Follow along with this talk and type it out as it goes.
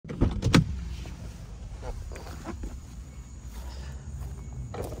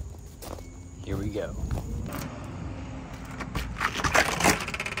Here we go.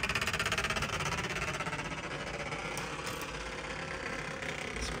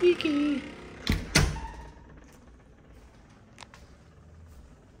 Squeaky.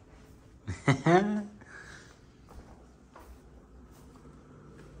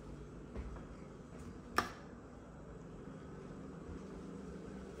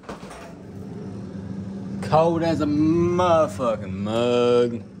 Cold as a motherfucking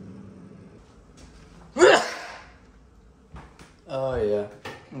mug. Oh yeah,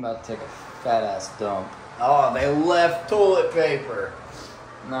 I'm about to take a fat ass dump. Oh, they left toilet paper.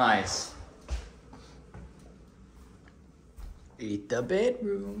 Nice. Eat the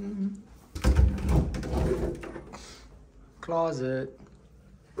bedroom. Closet.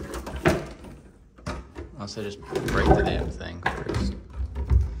 Also, just break the damn thing first.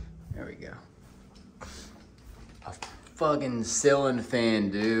 There we go. A fucking ceiling fan,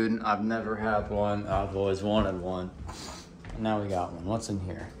 dude. I've never had one. I've always wanted one. And now we got one. What's in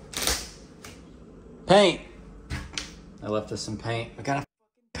here? Paint. I left us some paint. We got a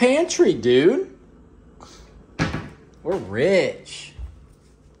pantry, dude. We're rich.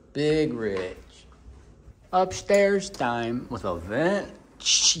 Big rich. Upstairs time with a vent.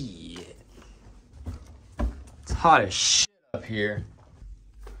 Shit. It's hot as shit up here.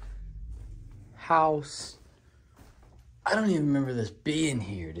 House. I don't even remember this being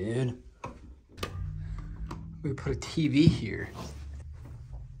here, dude. We put a TV here.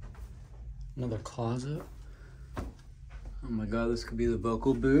 Another closet. Oh my god, this could be the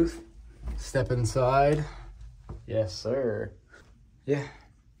vocal booth. Step inside. Yes, sir. Yeah,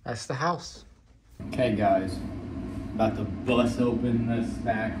 that's the house. Okay, guys. About to bust open this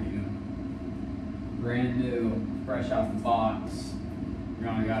vacuum. Brand new, fresh out the box. We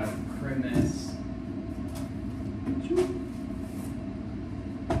only got a Christmas.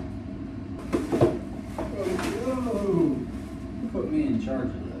 Whoa. Who put me in charge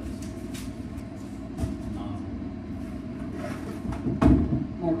of this?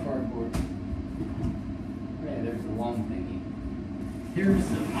 More cardboard. Okay, there's the long thingy. Here's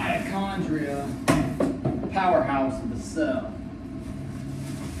the mitochondria powerhouse of the cell.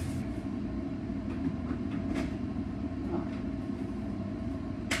 Oh.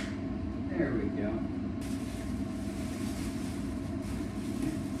 There we go.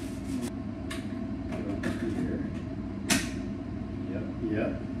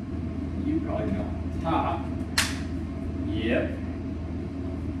 Yep. You probably go on top. Yep.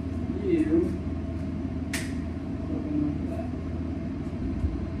 You. Open like that.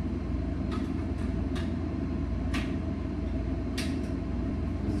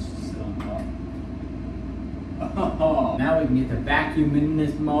 This is still on top. Oh, now we can get the vacuuming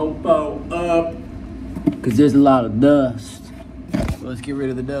this mofo up. Because there's a lot of dust. So let's get rid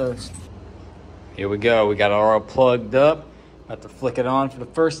of the dust. Here we go. We got it all plugged up. Have to flick it on for the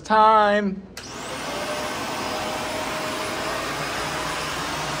first time.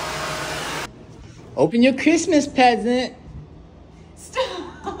 Open your Christmas present.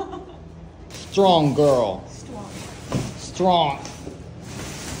 Stop. Strong girl. Strong.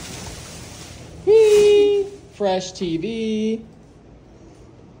 Whee! Fresh TV.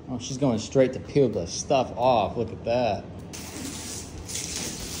 Oh, she's going straight to peel the stuff off. Look at that.